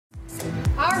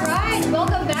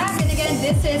welcome back. And again,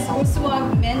 this is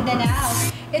Uswag Mindanao.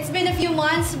 It's been a few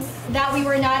months that we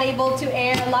were not able to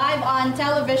air live on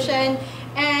television.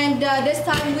 And this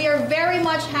time we are very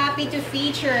much happy to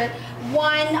feature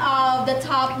one of the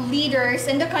top leaders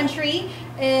in the country.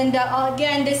 And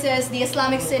again, this is the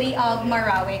Islamic city of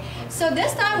Marawi. So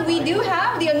this time we do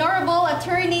have the Honorable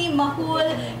Attorney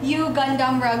Majul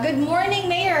Gandamra. Good morning,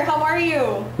 Mayor. How are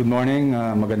you? Good morning.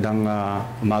 Magandang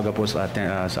umaga po sa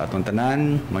atong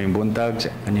tanan, mayong buntag sa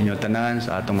kaninyo tanan,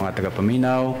 sa atong mga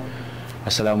tagapaminaw.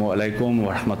 Assalamualaikum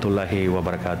warahmatullahi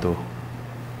wabarakatuh.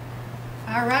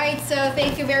 All right, so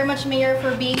thank you very much, Mayor,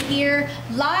 for being here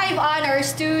live on our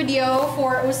studio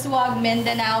for Uswag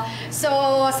Mindanao. So,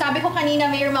 sabi ko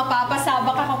kanina, Mayor,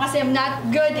 mapapasabak ako kasi I'm not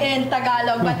good in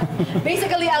Tagalog. But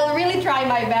basically, I'll really try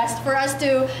my best for us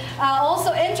to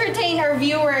also entertain our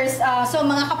viewers, so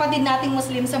mga kapatid nating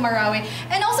Muslim sa Marawi.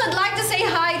 And also, I'd like to say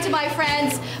hi to my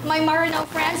friends, my Maranao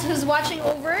friends who's watching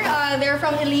over. They're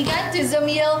from Iligan, to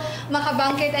Zamil,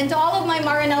 Makabangkit, and to all of my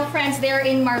Maranao friends there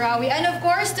in Marawi. And of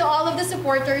course, to all of the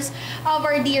supporters of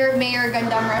our dear Mayor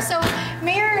Gandamra. So,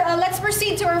 Mayor, let's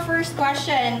proceed to our first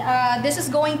question. This is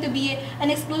going to be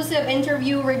an exclusive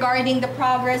interview regarding the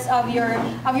progress of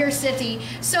your city.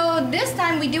 So, this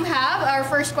time we do have our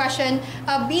first question.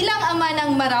 Bilang ama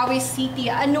ng Marawi City,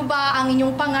 ano ba ang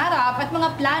inyong pangarap at mga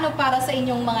plano para sa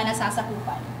inyong mga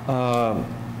nasasakupan?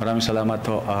 Maraming salamat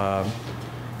po.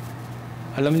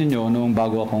 Alam niyo, noong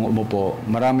bago akong umupo,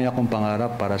 marami akong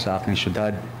pangarap para sa aking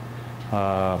syudad.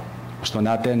 Gusto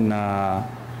natin na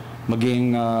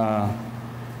maging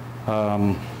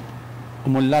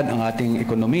umunlad ang ating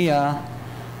ekonomiya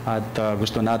at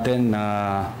gusto natin na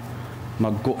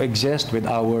mag-coexist with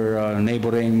our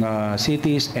neighboring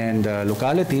cities and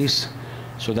localities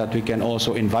so that we can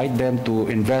also invite them to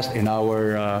invest in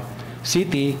our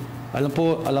city.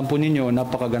 Alam po ninyo,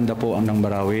 napakaganda po ang ng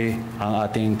Marawi. Ang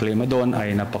ating klima doon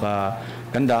ay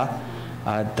napakaganda.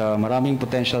 At maraming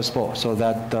potentials po, so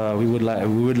that we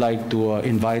would like to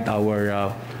invite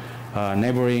our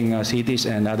neighboring cities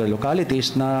and other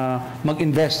localities na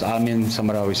mag-invest sa amin sa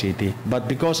Marawi City. But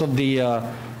because of the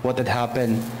what had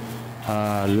happened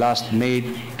last May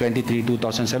 23,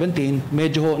 2017,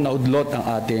 medyo naudlot ang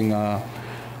ating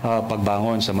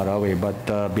pagbangon sa Marawi. But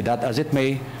be that as it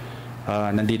may,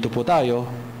 nandito po tayo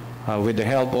with the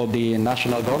help of the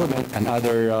national government and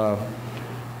other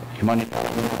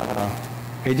humanitarian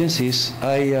agencies.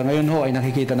 Ngayon ho ay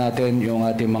nakikita natin yung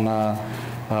ating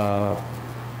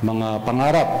mga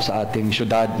pangarap sa ating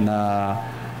syudad na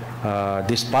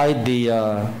despite the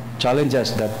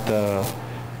challenges that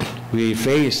we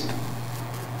faced,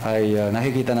 ay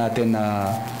nakikita natin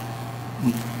na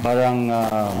parang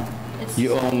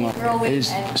yung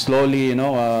is slowly,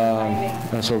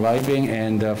 surviving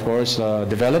and of course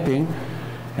developing.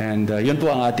 And yun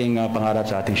po ang ating pangarap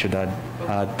sa ating syudad.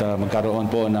 At magkaroon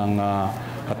po ng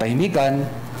katahimikan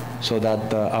so that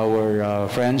our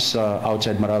friends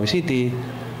outside Marawi City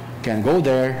can go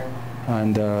there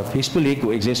and peacefully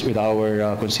coexist with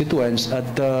our constituents at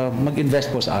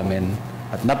mag-invest po sa amin.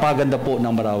 At napaganda po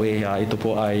ng Marawi. Ito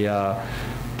po ay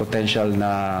potential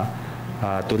na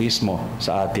turismo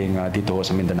sa ating dito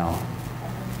sa Mindanao.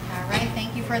 Alright,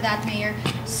 thank you for that, Mayor.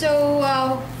 So,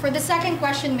 for the second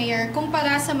question, Mayor,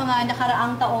 kumpara sa mga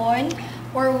nakaraang taon,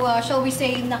 or shall we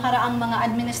say, nakaraang mga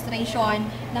administration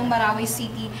ng Marawi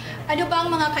City, ano ba ang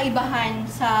mga kaibahan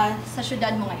sa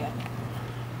syudad mo ngayon?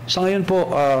 Sa ngayon po,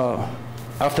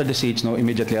 after the siege,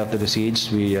 immediately after the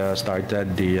siege, we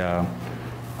started the,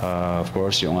 of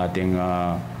course, yung ating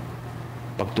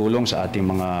pagtulong sa ating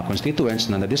mga constituents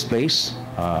na na-displace.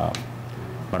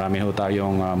 Marami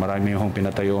hong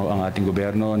pinatayo ang ating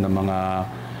gobyerno ng mga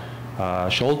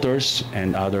shelters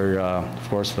and other, of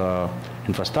course,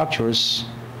 infrastructures.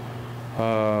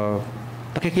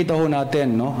 Nakikita ho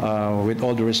natin, with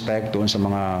all due respect doon sa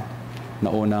mga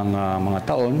naunang mga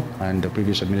taon and the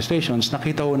previous administrations,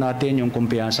 nakita ho natin yung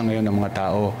kumpiyansa ngayon ng mga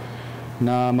tao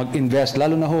na mag-invest,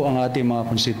 lalo na ho ang ating mga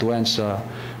constituents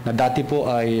na dati po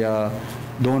ay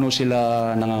doon ho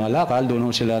sila nangangalakal, doon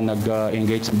ho sila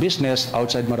nag-engage in business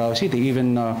outside Marawi City,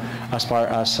 even as far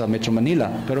as Metro Manila.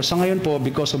 Pero sa ngayon po,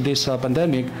 because of this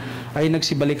pandemic, ay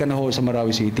nagsibalikan na ho sa Marawi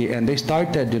City, and they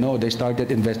started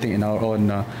investing in our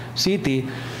own city.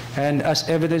 And as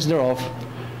evidence thereof,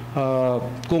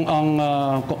 kung ang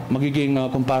magiging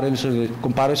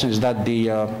comparison is that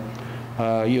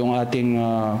yung ating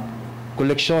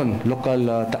collection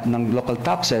ng local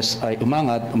taxes ay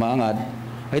umangat,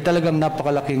 ay talagang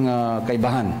napakalaking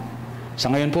kaibahan.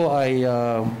 Sa ngayon po ay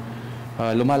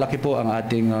lumalaki po ang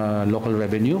ating local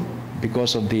revenue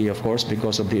because of the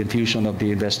infusion of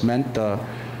the investment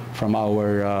from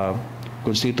our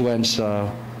constituents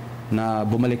na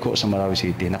bumalik ko sa Marawi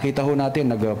City. Nakita ho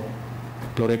natin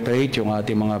nag-proliferate yung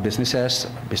ating mga businesses,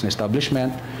 business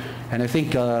establishment, and I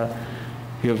think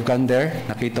you've gone there,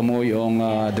 nakita mo yung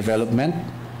development,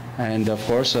 and of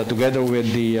course, together with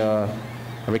the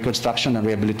reconstruction and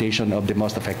rehabilitation of the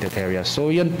most affected areas. So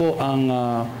yan po ang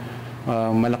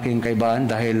malaking kaibahan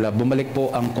dahil bumalik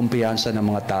po ang kumpiyansa ng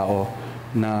mga tao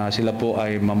na sila po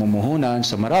ay mamumuhunan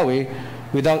sa Marawi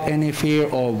without any fear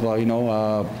of,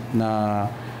 na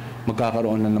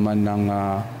magkakaroon na naman ng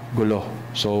gulo.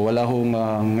 So wala hong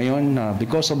ngayon,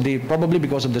 probably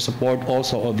because of the support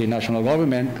also of the national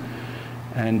government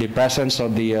and the presence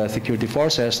of the security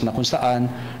forces na kung saan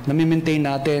nami-maintain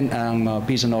natin ang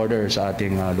peace and order sa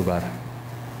ating lugar.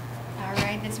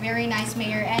 Alright, that's very nice,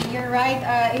 Mayor. And you're right,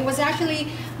 it was actually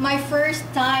my first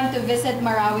time to visit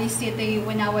Marawi City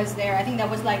when I was there. I think that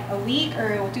was like a week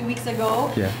or 2 weeks ago.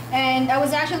 Yeah. And I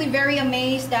was actually very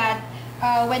amazed that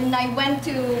when I went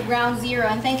to Ground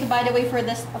Zero, and thank you by the way for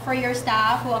your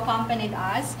staff who accompanied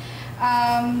us.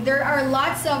 There are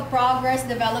lots of progress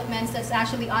developments that's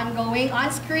actually ongoing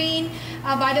on screen.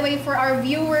 By the way, for our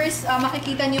viewers,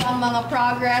 makikita nyo ang mga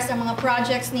progress, ang mga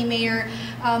projects ni Mayor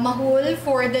Majul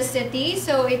for the city.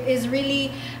 So it is really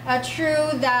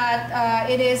true that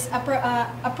it is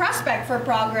a prospect for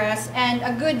progress and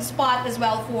a good spot as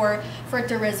well for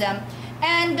tourism.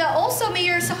 And also,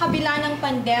 Mayor, sa kabila ng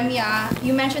pandemya,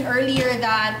 you mentioned earlier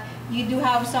that you do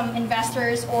have some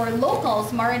investors or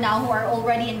locals, Maranao, who are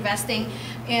already investing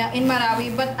in Marawi.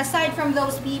 But aside from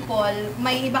those people,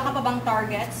 may iba ka pa bang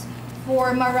targets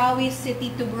for Marawi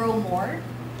City to grow more?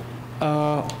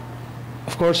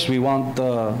 Of course, we want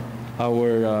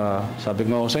sabi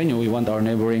ko sa inyo, we want our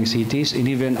neighboring cities and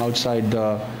even outside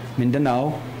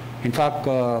Mindanao. In fact,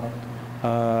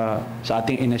 sa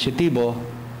ating inisyatibo,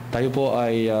 tayo po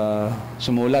ay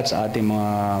sumulat sa ating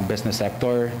mga business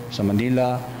sector sa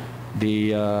Manila,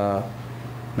 the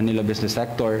Manila business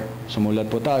sector. Sumulat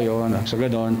po tayo sa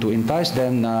ganon to entice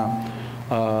them na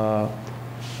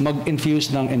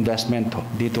mag-infuse ng investment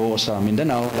dito sa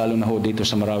Mindanao, lalo na ho dito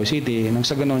sa Marawi City, nang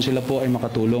sa ganon sila po ay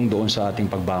makatulong doon sa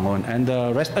ating pagbangon. And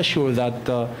rest assured that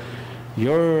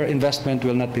your investment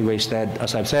will not be wasted.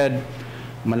 As I've said,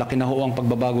 malaki na ho ang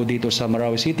pagbabago dito sa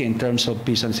Marawi City in terms of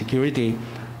peace and security.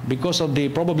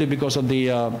 Probably because of the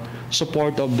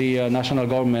support of the national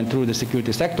government through the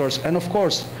security sectors. And of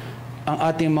course, ang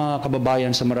ating mga kababayan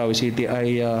sa Marawi City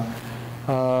ay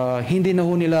hindi na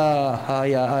ho nila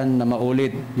hayaan na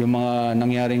maulit yung mga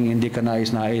nangyaring hindi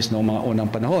kanais-nais noong mga unang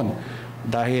panahon.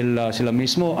 Dahil sila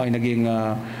mismo ay naging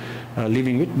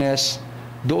living witness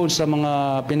doon sa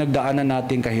mga pinagdaanan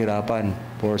nating kahirapan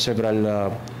for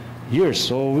several years.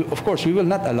 So of course, we will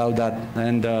not allow that,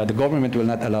 and the government will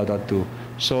not allow that too.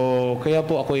 So kaya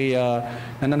po ako'y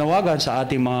nananawagan sa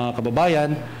ating mga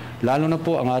kababayan, lalo na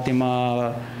po ang ating mga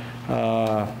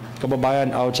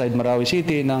kababayan outside Marawi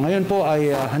City, na ngayon po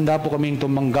ay handa po kaming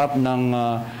tumanggap ng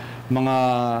mga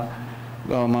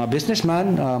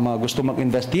businessman, mga gusto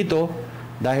mag-invest dito,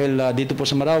 dahil dito po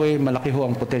sa Marawi malaki ho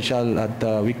ang potential at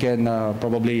we can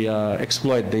probably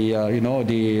exploit the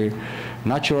the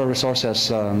natural resources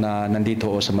na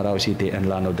nandito sa Marawi City and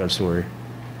Lanao del Sur.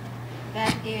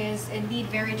 That is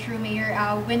indeed very true, Mayor.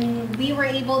 When we were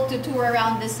able to tour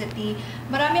around the city,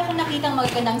 marami akong nakitang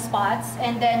magandang spots,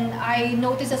 and then I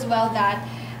noticed as well that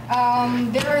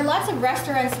there are lots of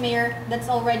restaurants, Mayor, that's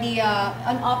already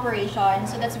an operation,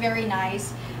 so that's very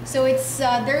nice. So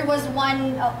there was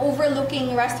one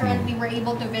overlooking restaurant we were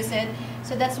able to visit.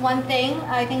 So that's one thing.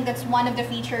 I think that's one of the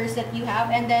features that you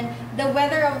have. And then the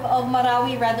weather of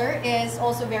Marawi rather is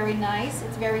also very nice.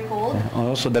 It's very cold.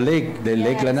 Also the lake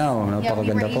Lanao. Yeah, we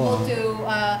were able to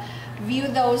view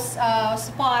those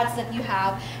spots that you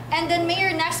have. And then,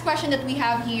 Mayor, next question that we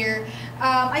have here.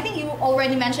 I think you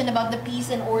already mentioned about the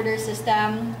peace and order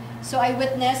system. So I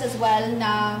witnessed as well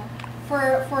na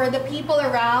for the people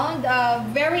around,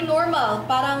 very normal.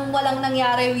 Parang walang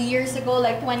nangyari years ago,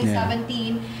 like 2017.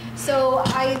 Yeah. So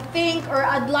I think, or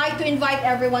I'd like to invite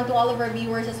everyone, to all of our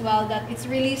viewers as well, that it's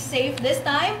really safe this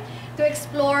time to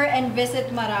explore and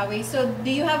visit Marawi. So do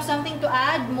you have something to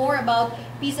add more about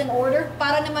peace and order?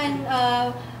 Para naman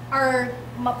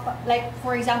like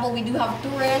for example, we do have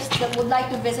tourists that would like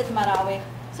to visit Marawi,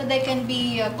 so they can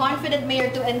be confident,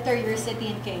 Mayor, to enter your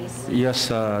city in case.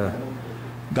 Yes,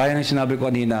 gaya ng sinabi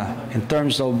ko kanina, in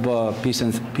terms of peace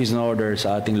and order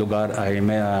sa ating lugar ay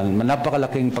may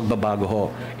napakalaking pagbabago ho.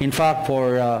 In fact,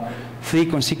 for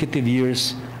 3 consecutive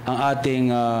years, ang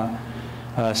ating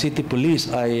city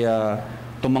police ay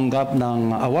tumanggap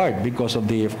ng award because of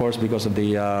the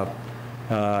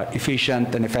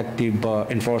efficient and effective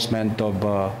enforcement of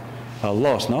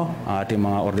laws, no? Ang ating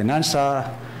mga ordinansa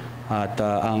at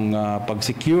ang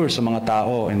pag-secure sa mga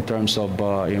tao in terms of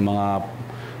yung mga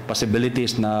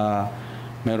possibilities na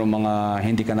mayroong mga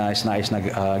hindi ka nais-nais na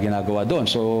ginagawa doon.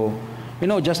 So,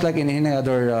 just like in any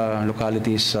other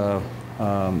localities,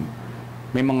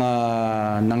 may mga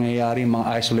nangyayari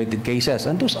mga isolated cases.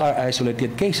 And those are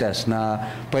isolated cases na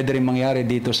pwede rin mangyari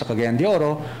dito sa Cagayan de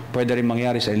Oro, pwede rin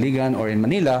mangyari sa Iligan or in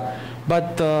Manila.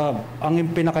 But ang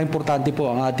pinaka-importante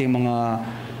po ang ating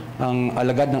ang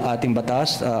alagad ng ating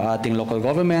batas, ating local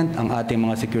government, ang ating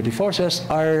mga security forces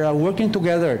are working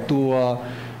together to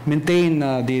maintain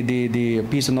the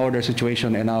peace and order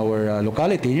situation in our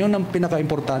locality. Yun ang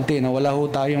pinaka-importante na wala ho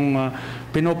tayong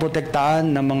pinoprotektahan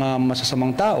ng mga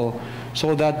masasamang tao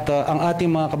so that ang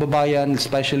ating mga kababayan,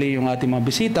 especially yung ating mga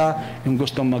bisita, yung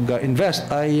gustong mag-invest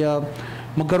ay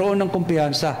magkaroon ng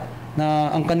kumpiyansa na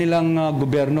ang kanilang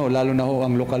gobyerno, lalo na ho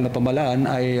ang lokal na pamahalaan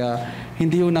ay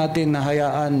hindi ho natin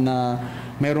nahayaan na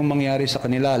mayroong mangyari sa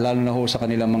kanila, lalo na ho sa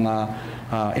kanilang mga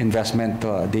investment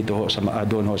dito ho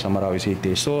doon ho sa Marawi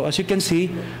City. So as you can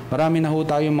see, marami na ho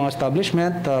tayong mga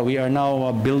establishment. We are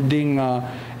now building a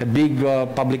big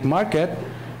public market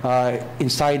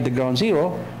inside the Ground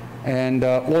Zero, and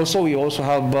we also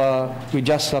have we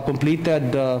just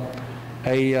completed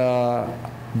a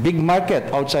big market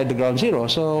outside the Ground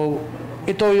Zero. So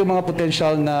ito yung mga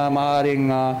potential na maaaring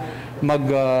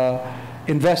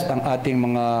invest ang ating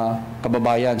mga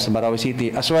kababayan sa Marawi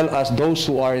City, as well as those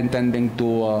who are intending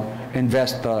to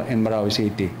invest in Marawi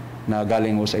City na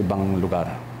galing ho sa ibang lugar.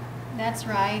 That's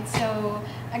right. So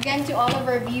again, to all of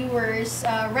our viewers,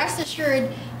 rest assured,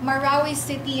 Marawi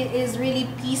City is really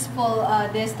peaceful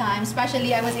this time.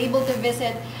 Especially, I was able to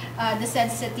visit the said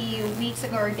city weeks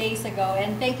ago or days ago.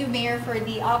 And thank you, Mayor, for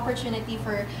the opportunity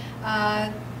for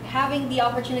having the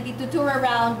opportunity to tour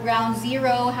around Ground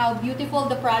Zero, how beautiful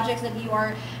the projects that you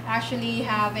are actually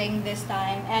having this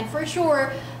time. And for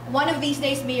sure, one of these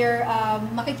days, Mayor,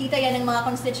 makikita yan ng mga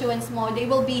constituents mo. They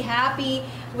will be happy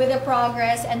with the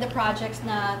progress and the projects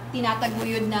na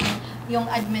tinataguyod ng yung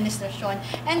administrasyon.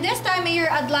 And this time, Mayor,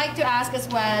 I'd like to ask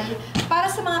as well, para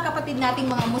sa mga kapatid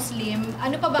nating mga Muslim,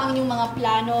 ano pa ba ang inyong mga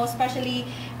plano, especially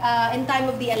in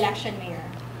time of the election, Mayor?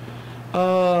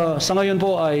 Sa ngayon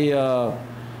po ay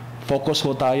focus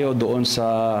ho tayo doon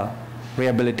sa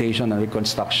rehabilitation and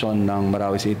reconstruction ng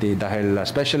Marawi City dahil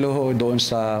especially ho doon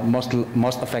sa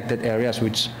most affected areas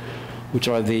which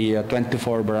are the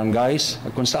 24 barangays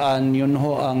kung saan yun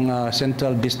ho ang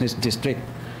central business district.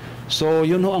 So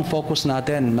yun ho ang focus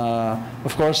natin.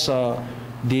 Of course,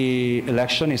 the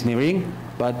election is nearing,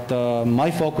 but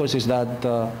my focus is that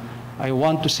I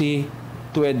want to see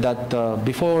to it that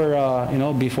before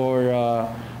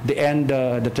the end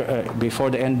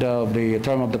of the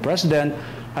term of the president,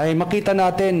 ay makita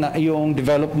natin na yung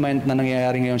development na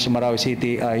nangyayari ngayon sa Marawi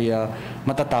City ay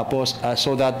matatapos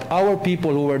so that our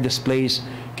people who were displaced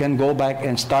can go back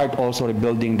and start also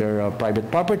rebuilding their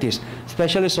private properties,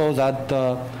 especially so that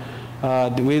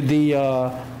with the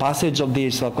passage of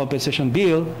this compensation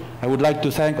bill, I would like to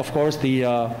thank, of course, the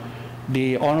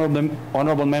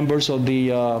honorable members of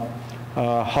the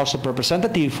House of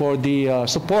Representatives for the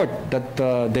support that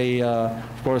they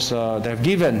have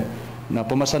given na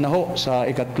pumasa na ho sa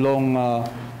ikatlong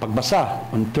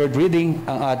pagbasa on third reading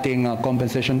ang ating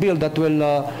compensation bill that will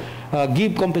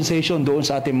give compensation doon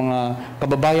sa ating mga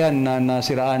kababayan na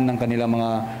nasiraan ng kanilang mga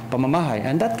pamamahay,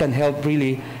 and that can help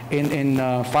really in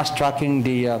fast tracking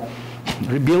the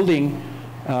rebuilding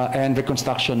and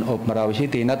reconstruction of Marawi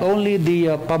City, not only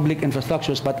the public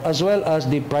infrastructures but as well as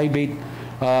the private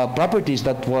properties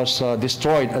that was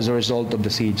destroyed as a result of the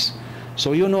siege.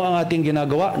 So yun ang ating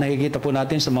ginagawa. Nakikita po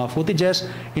natin sa mga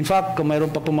footages. In fact, mayroon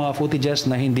pa po mga footages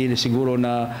na hindi siguro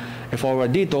na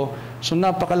forward dito. So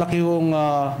napakalaki yung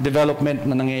development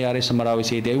na nangyayari sa Marawi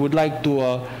City. I would like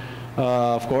to,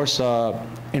 of course,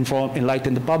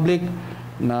 enlighten the public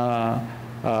na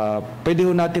pwede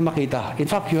ho natin makita.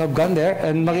 In fact, you have gone there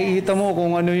and makikita mo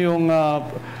kung ano yung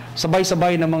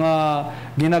sabay-sabay na mga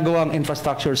ginagawang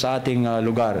infrastructure sa ating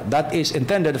lugar. That is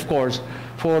intended, of course,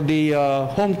 for the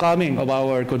homecoming of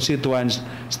our constituents,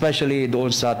 especially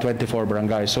doon sa 24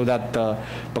 barangays, so that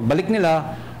pagbalik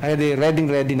nila ay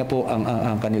ready na po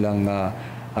ang kanilang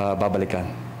babalikan.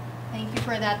 Thank you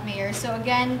for that, Mayor. So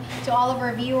again, to all of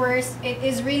our viewers, it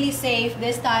is really safe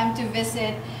this time to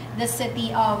visit the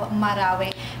city of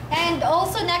Marawi. And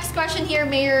also, next question here,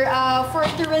 Mayor, for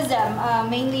tourism,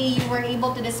 mainly you were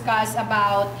able to discuss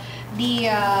about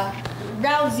the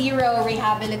Ground Zero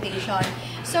rehabilitation.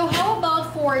 So how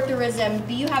about for tourism?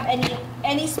 Do you have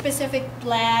any specific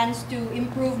plans to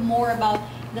improve more about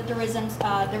the tourism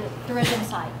side?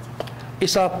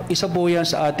 isa po yan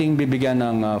sa ating bibigyan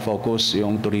ng focus,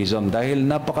 yung tourism. Dahil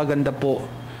napakaganda po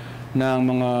ng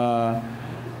mga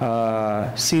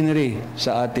scenery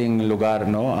sa ating lugar,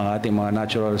 no? Ang ating mga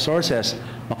natural resources.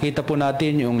 Makita po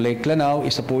natin yung Lake Lanao,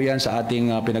 isa po yan sa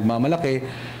ating pinagmamalaki.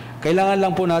 Kailangan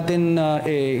lang po natin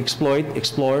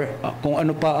explore kung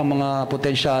ano pa ang mga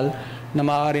potensyal na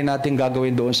maaari natin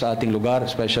gagawin doon sa ating lugar,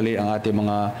 especially ang ating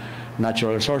mga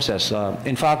natural resources.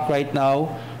 In fact, right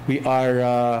now, we are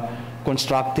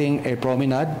constructing a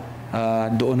promenade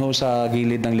doon ho sa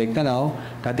gilid ng Lake Lanao.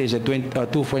 That is a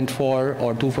 2.4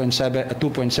 or 2.7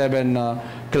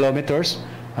 kilometers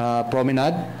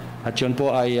promenade. At yun po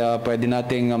ay pwede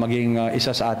nating maging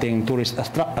isa sa ating tourist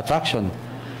attraction.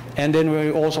 And then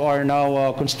we also are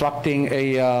now constructing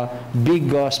a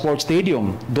big sports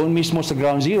stadium doon mismo sa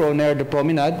ground zero near the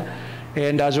promenade,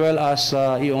 and as well as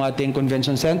yung ating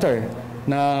convention center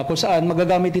na kung saan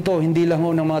magagamit ito hindi lang ho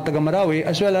ng mga taga Marawi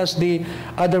as well as the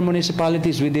other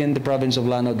municipalities within the province of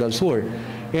Lanao del Sur.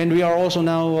 And we are also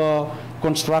now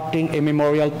constructing a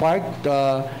memorial park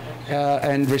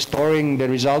and restoring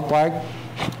the Rizal Park,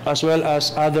 as well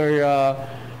as other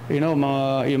yung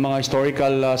mga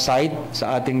historical site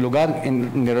sa ating lugar,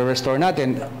 nire-restore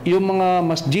natin. Yung mga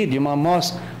masjid, yung mga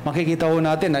mosque, makikita ho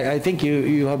natin. I think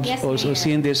you have also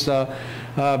seen this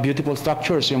beautiful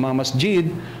structures, yung mga masjid,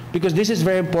 because this is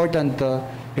very important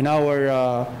in our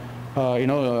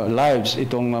lives,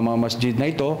 itong mga masjid na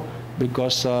ito,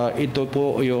 because ito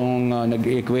po yung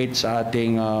nag-equate sa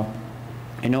ating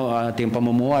ating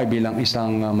pamumuhay bilang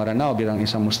isang Maranao, bilang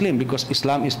isang Muslim, because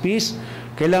Islam is peace.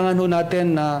 Kailangan ho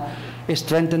natin na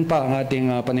strengthen pa ang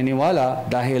ating paniniwala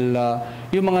dahil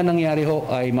yung mga nangyari ho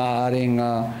ay maaaring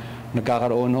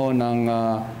nagkakaroon ho ng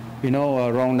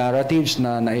wrong narratives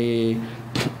na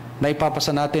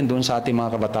naipapasa natin doon sa ating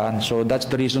mga kabataan. So that's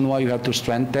the reason why you have to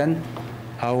strengthen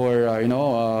our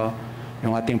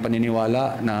yung ating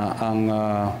paniniwala na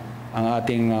ang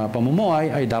ating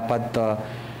pamumuhay ay dapat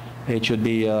it should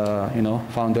be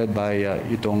founded by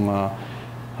itong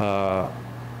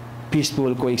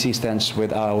peaceful coexistence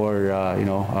with our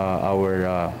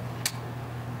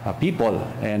people,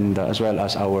 and as well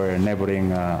as our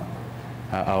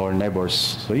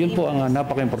neighbors. So yun po ang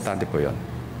napaka-importante po yun.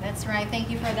 That's right.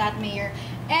 Thank you for that, Mayor.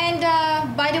 And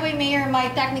by the way, Mayor, my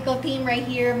technical team right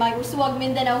here, my Uswag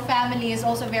Mindanao family is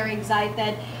also very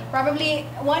excited. Probably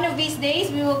one of these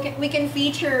days we can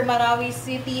feature Marawi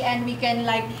City, and we can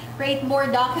create more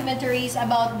documentaries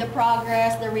about the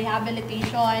progress, the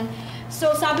rehabilitation.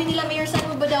 So sabi nila, Mayor,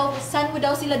 saan mo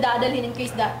daw sila dadalhin in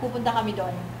case pupunta kami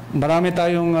doon? Marami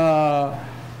tayong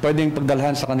pwedeng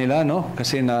pagdalhan sa kanila, no?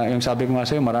 Kasi yung sabi ko nga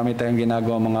sa'yo, marami tayong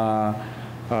ginagawa mga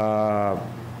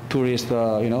tourist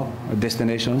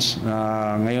destinations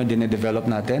na ngayon dine-develop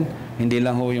natin. Hindi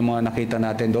lang ho yung mga nakita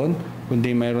natin doon,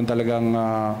 kundi mayroon talagang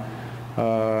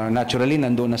naturally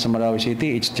nandoon na sa Marawi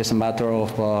City. It's just a matter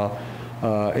of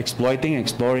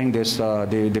exploring this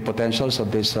the potentials of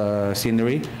this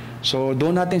scenery. So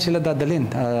doon natin sila dadalhin.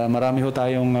 Marami ho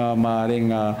tayong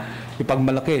maaaring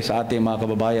ipagmalaki sa ating mga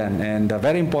kababayan, and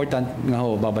very important nga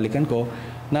ho, babalikan ko,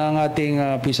 na ang ating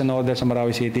peace and order sa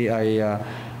Marawi City ay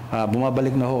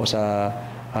bumabalik na ho sa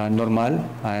normal,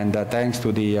 and thanks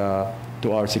to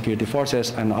our security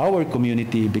forces and our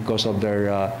community because of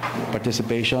their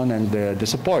participation and the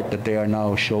support that they are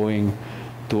now showing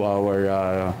to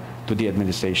to the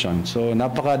administration. So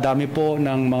napakadami po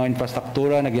ng mga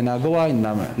infrastruktura na ginagawa.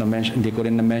 Hindi ko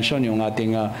rin na-mention yung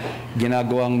ating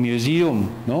ginagawang museum,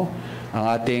 no? Ang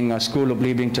ating School of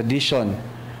Living Tradition.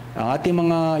 Ang ating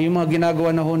yung mga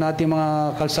ginagawa na ho nating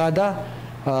mga kalsada,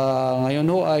 ngayon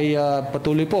ho ay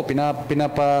patuloy po,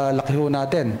 pinapalaki ho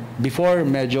natin. Before,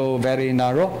 medyo very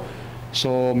narrow.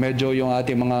 So medyo yung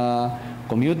ating mga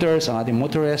commuters, ang ating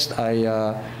motorists ay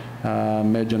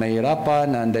medyo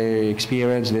nahihirapan, and they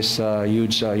experience this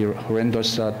huge,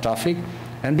 horrendous traffic.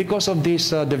 And because of this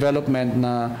development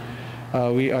na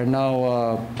we are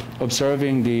now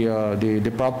observing the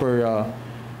proper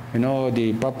the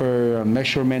proper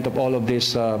measurement of all of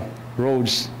these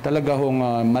roads, talaga hong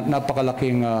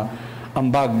napakalaking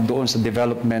ambag doon sa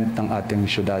development ng ating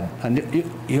syudad. And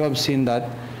you have seen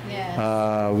that. Yes.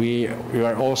 We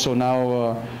are also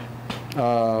now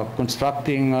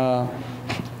constructing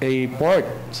a port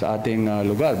sa ating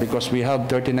lugar, because we have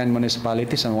 39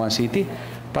 municipalities and 1 city,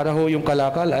 para ho yung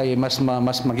kalakal ay mas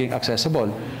maging accessible.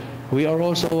 We are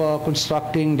also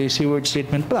constructing the sewage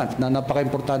treatment plant na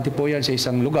napaka-importante po yan sa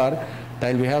isang lugar,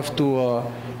 dahil we have to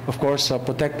of course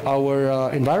protect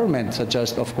our environment, such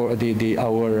as of course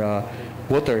our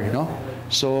water, no?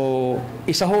 So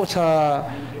isa ho sa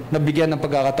nabigyan ng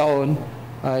pagkakataon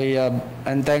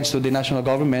and thanks to the national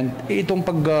government, itong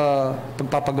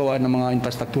pagpapagawa ng mga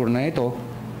infrastructure na ito,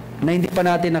 na hindi pa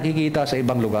natin nakikita sa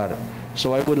ibang lugar.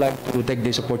 So I would like to take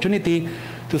this opportunity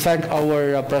to thank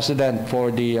our President for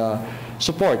the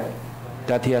support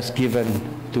that he has given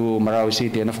to Marawi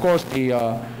City, and of course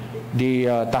the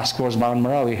task force Bound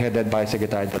Marawi headed by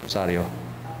Secretary Rosario.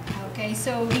 Okay,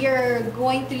 so we are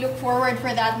going to look forward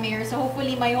for that, Mayor. So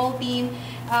hopefully my whole team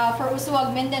for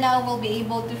Uswag Mindanao will be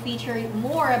able to feature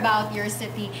more about your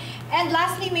city. And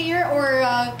lastly, Mayor, or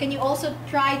can you also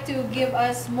try to give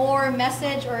us more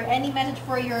message or any message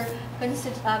for your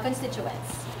constituents?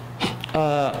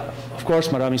 Of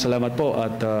course, maraming salamat po,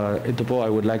 at ito po,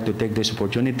 I would like to take this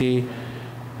opportunity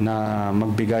na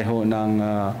magbigay ho ng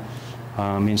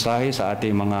mensahe sa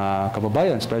ating mga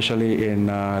kababayan, especially in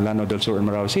Llano del Sur and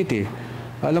Marawi City.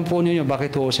 Alam po niyo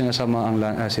bakit ho sinasama ang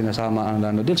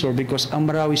Llano del Sur? Because ang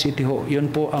Marawi City ho, yun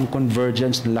po ang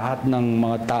convergence ng lahat ng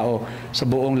mga tao sa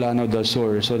buong Llano del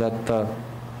Sur, so that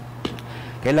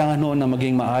kailangan ho na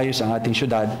maging maayos ang ating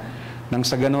syudad, nang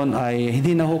sa ganon ay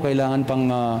hindi na ho kailangan pang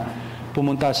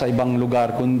pumunta sa ibang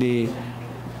lugar, kundi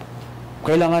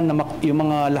kailangan na yung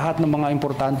mga lahat ng mga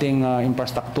importanteng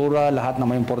infrastruktura, lahat ng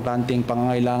mga importanteng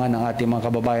pangangailangan ng ating mga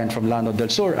kababayan from Llano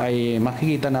del Sur ay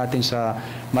makikita natin sa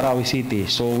Marawi City.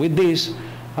 So with this,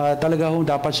 talaga ho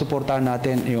dapat suportahan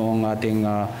natin yung ating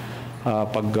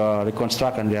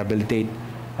pag-reconstruct and rehabilitate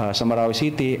sa Marawi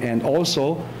City, and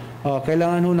also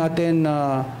kailangan ho natin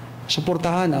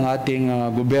suportahan ang ating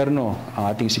gobyerno,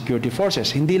 ang ating security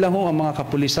forces. Hindi lang ho ang mga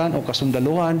kapulisan o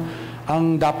kasundaluhan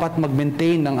ang dapat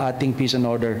mag-maintain ng ating peace and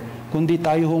order, kundi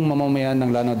tayo hong mamamayan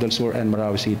ng Llano del Sur and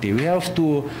Marawi City. We have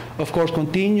to, of course,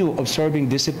 continue observing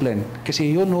discipline, kasi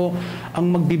yun ho ang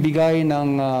magbibigay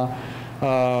ng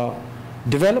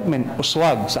development,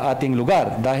 uswag sa ating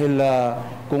lugar. Dahil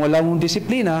kung wala hong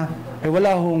disiplina, ay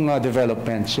wala hong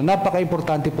development. So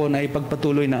napaka-importante po na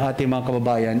ipagpatuloy ng ating mga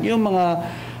kababayan yung mga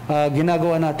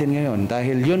ginagawa natin ngayon,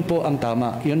 dahil yun po ang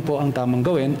tama, yun po ang tamang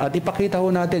gawin, at ipakita ho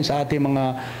natin sa ating mga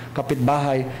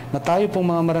kapitbahay na tayo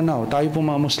pong mga Maranao, tayo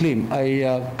pong mga Muslim ay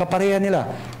kapareha nila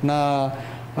na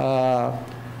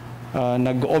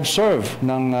nag-observe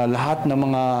ng lahat ng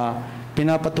mga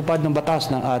pinapatupad ng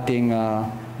batas ng ating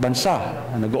bansa,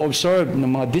 nag-observe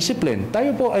ng mga discipline.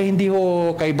 Tayo po ay hindi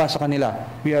ho kaiba sa kanila.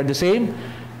 We are the same,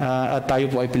 at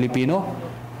tayo po ay Pilipino.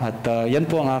 At yan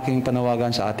po ang aking panawagan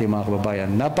sa ating mga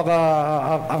kababayan.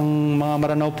 Ang mga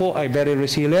Maranao po ay very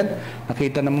resilient.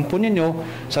 Nakita naman po ninyo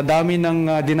sa dami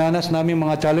ng dinanas namin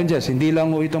mga challenges. Hindi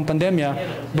lang po itong pandemya,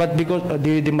 but because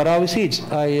the Marawi Siege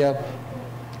ay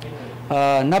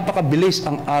napakabilis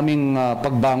ang aming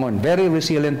pagbangon. Very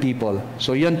resilient people.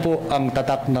 So yan po ang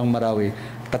tatak ng Marawi,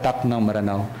 tatak ng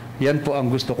Maranao. Yan po ang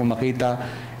gusto kong makita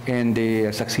in the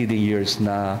succeeding years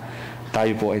na tayo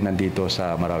po ay nandito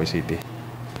sa Marawi City.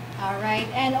 Alright.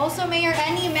 And also, Mayor,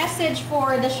 any message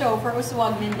for the show for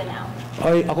Uswag Mindanao?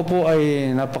 Ako po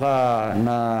ay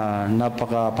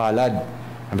napakapalad.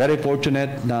 Very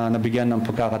fortunate na nabigyan ng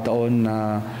pagkakataon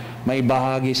na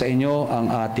maibahagi sa inyo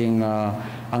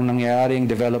ang nangyayaring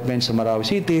development sa Marawi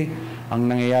City, ang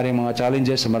nangyayaring mga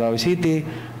challenges sa Marawi City.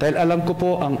 Dahil alam ko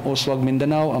po ang Uswag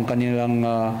Mindanao, ang kanilang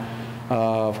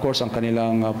of course ang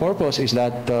kanilang purpose is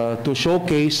that to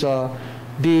showcase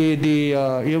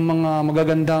yung mga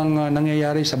magagandang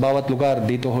nangyayari sa bawat lugar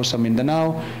dito ho sa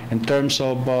Mindanao in terms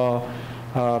of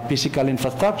physical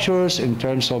infrastructures, in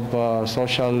terms of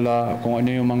social, kung ano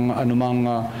yung mga anumang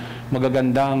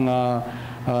magagandang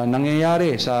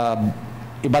nangyayari sa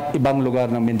iba't ibang lugar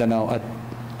ng Mindanao. At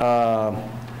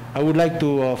I would like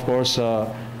to, of course,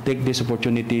 take this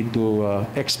opportunity to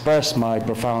express my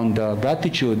profound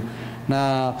gratitude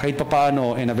na kahit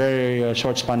papaano in a very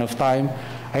short span of time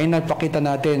ay nagpakita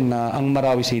natin na ang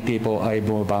Marawi City po ay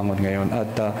bumabangon ngayon.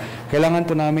 At kailangan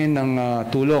po namin ng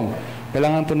tulong.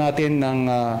 Kailangan po natin ng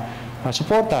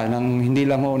suporta ng hindi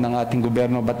lang ho ng ating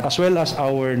gobyerno, but as well as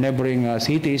our neighboring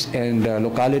cities and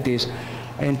localities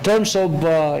in terms of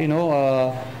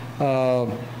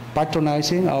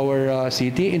patronizing our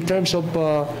city, in terms of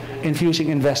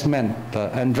infusing investment,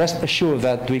 and rest assured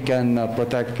that we can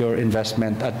protect your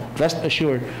investment, at rest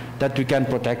assured that we can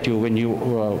protect you when you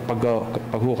pag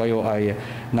kayo ay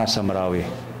nasa Marawi.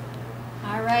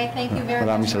 All right, thank you very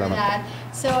much for salamat that.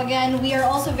 So again, we are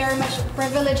also very much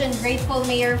privileged and grateful,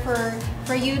 Mayor,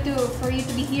 for you to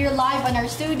be here live on our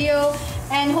studio.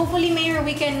 And hopefully, Mayor,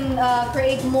 we can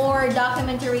create more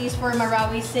documentaries for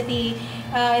Marawi City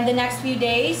in the next few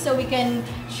days, so we can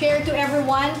share to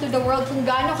everyone, to the world, kung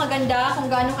gaano kaganda, kung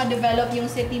gaano ka-develop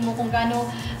yung city mo, kung gaano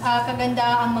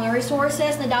kaganda ang mga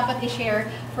resources na dapat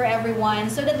i-share for everyone,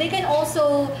 so that they can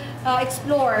also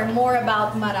explore more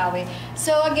about Marawi.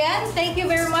 So again, thank you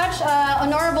very much,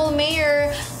 Honorable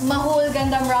Mayor Majul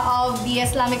Gandamra of the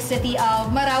Islamic City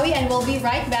of Marawi, and we'll be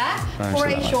right back for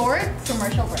a short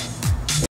commercial break.